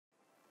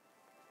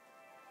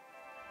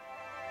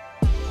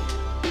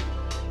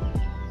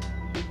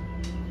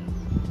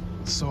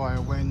So I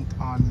went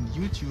on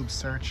YouTube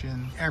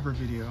searching every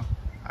video.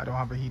 I don't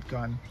have a heat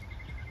gun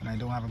and I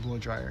don't have a blow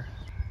dryer.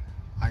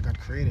 I got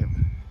creative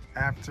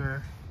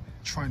after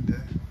trying the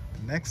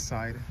next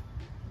side,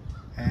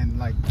 and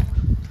like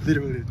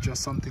literally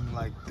just something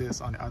like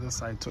this on the other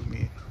side took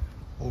me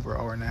over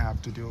an hour and a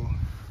half to do.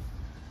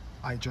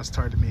 I just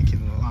started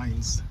making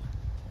lines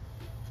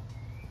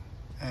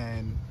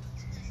and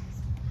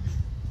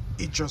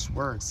it just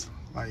works.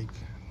 Like,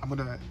 I'm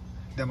gonna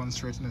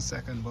demonstrate in a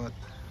second, but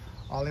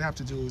all you have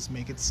to do is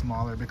make it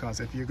smaller,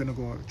 because if you're gonna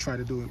go try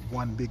to do it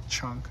one big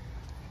chunk,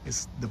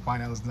 the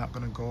vinyl is not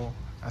gonna go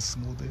as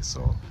smoothly.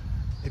 So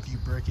if you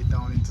break it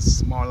down into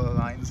smaller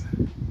lines,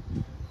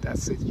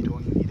 that's it. You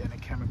don't need any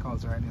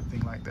chemicals or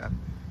anything like that.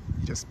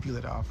 You just peel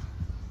it off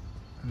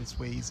and it's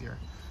way easier.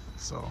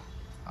 So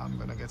I'm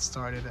gonna get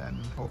started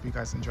and hope you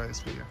guys enjoy this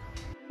video.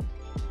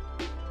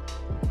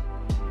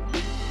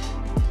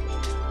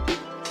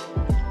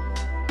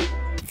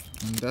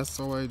 And that's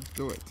how I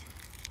do it.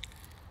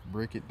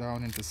 Break it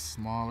down into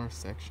smaller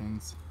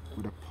sections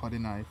with a putty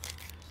knife,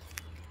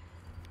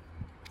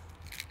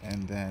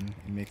 and then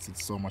it makes it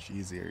so much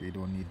easier. You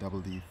don't need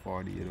double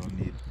D40, you don't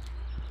need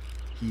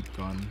heat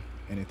gun,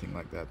 anything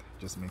like that. It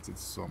just makes it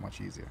so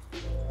much easier.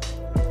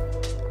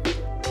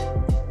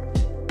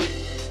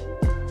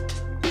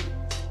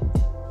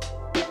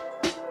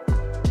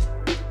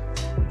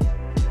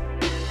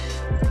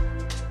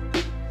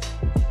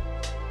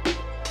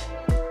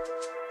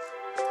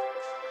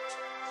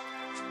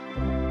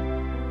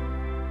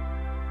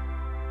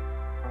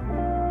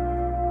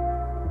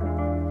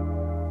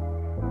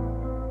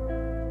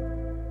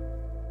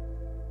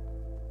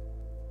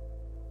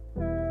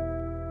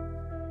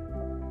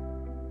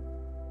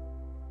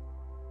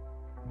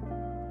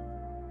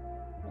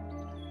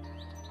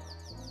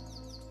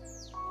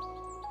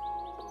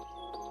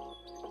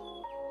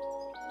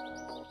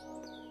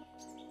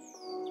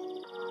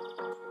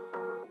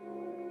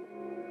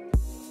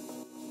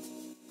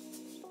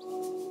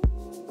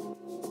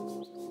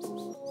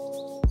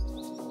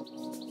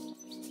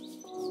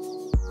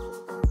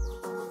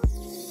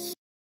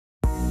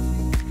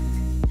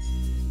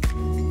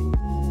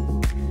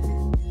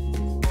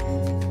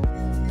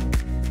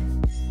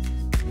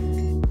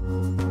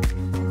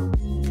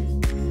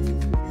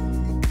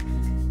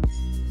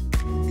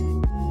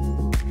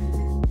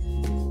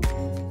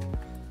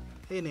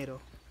 Hey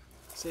Nato,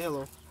 say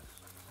hello.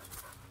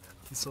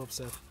 He's so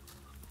upset.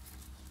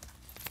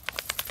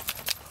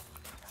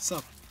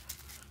 Sup?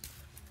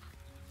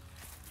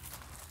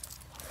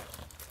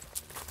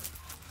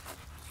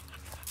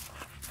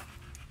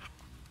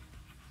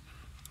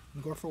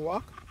 Go for a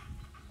walk?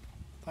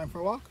 Time for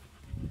a walk?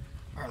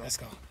 Alright, let's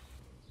go.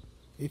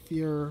 If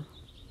you're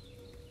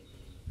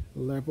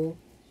level,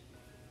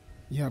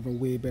 you have a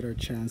way better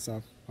chance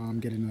of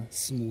getting a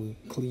smooth,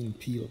 clean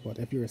peel. But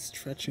if you're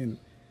stretching,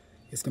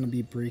 it's gonna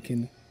be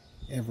breaking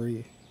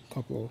every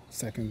couple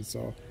seconds.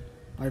 So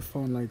I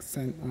found like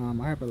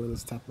I have a little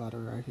step ladder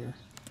right here,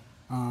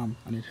 and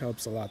it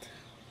helps a lot.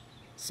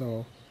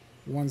 So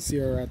once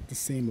you're at the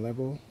same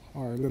level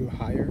or a little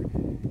higher,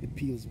 it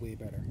peels way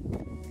better.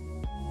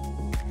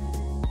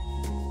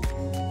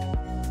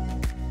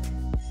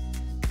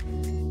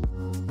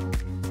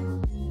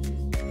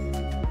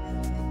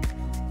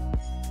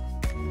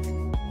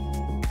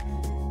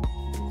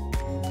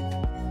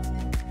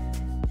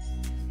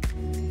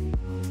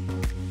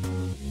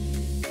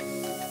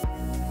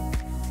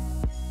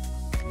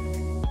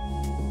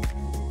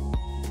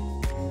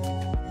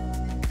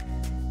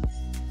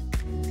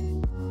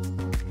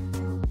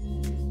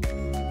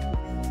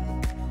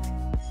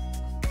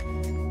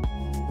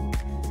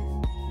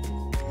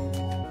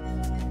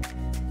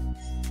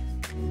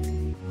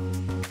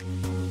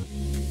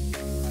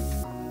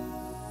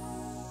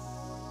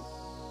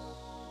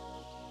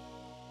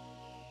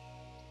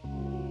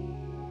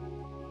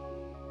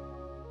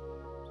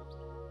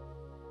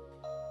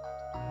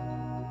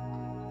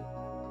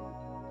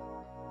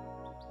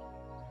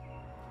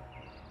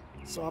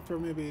 So after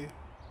maybe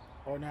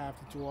hour and a half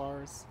to 2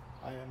 hours,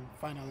 I am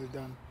finally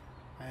done,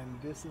 and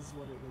this is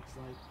what it looks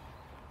like.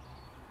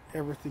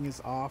 Everything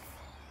is off.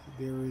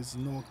 There is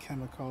no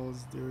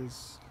chemicals.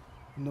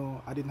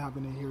 I didn't have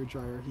any hair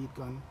dryer, heat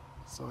gun,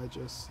 so I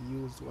just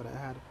used what I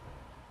had,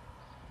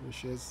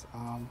 which is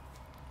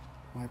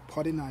my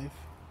putty knife,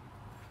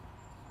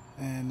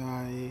 and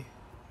I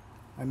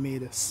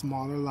made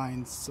smaller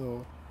lines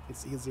so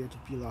it's easier to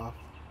peel off,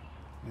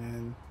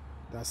 and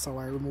that's how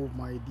I remove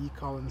my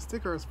decal and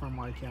stickers from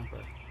my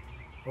camper.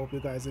 Hope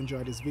you guys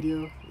enjoyed this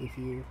video. If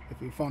you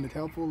found it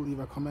helpful, leave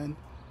a comment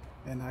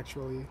and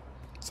actually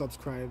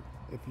subscribe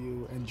if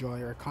you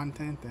enjoy our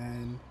content,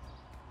 and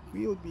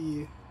we'll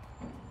be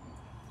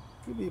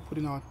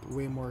putting out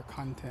way more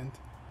content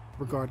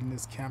regarding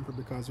this camper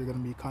because we're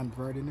going to be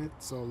converting it,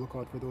 so look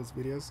out for those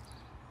videos,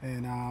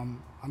 and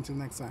until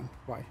next time,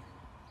 bye.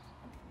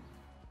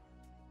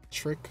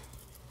 Trick,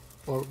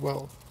 or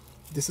well,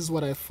 this is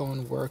what I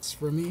found works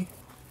for me.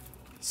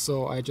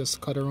 So I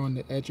just cut around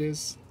the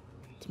edges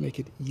to make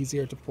it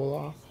easier to pull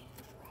off,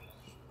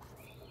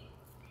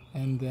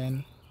 and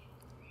then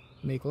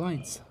make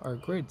lines or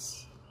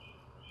grids.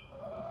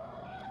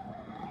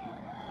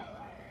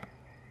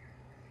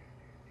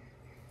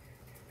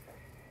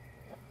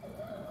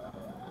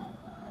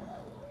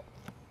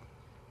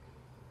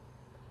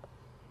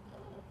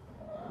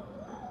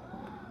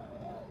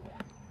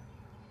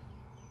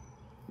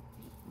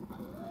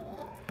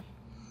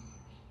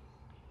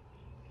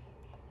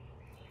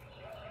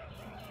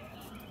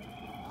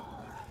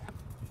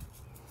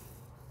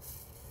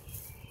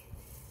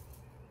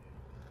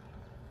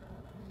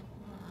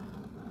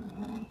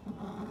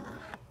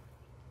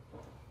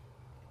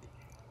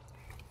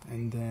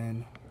 And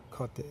then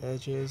cut the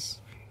edges,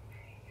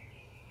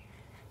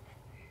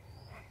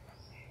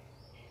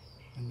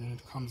 and then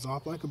it comes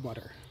off like a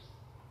butter.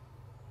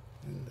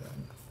 And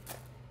then,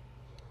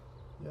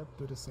 yep,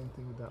 do the same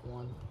thing with that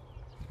one.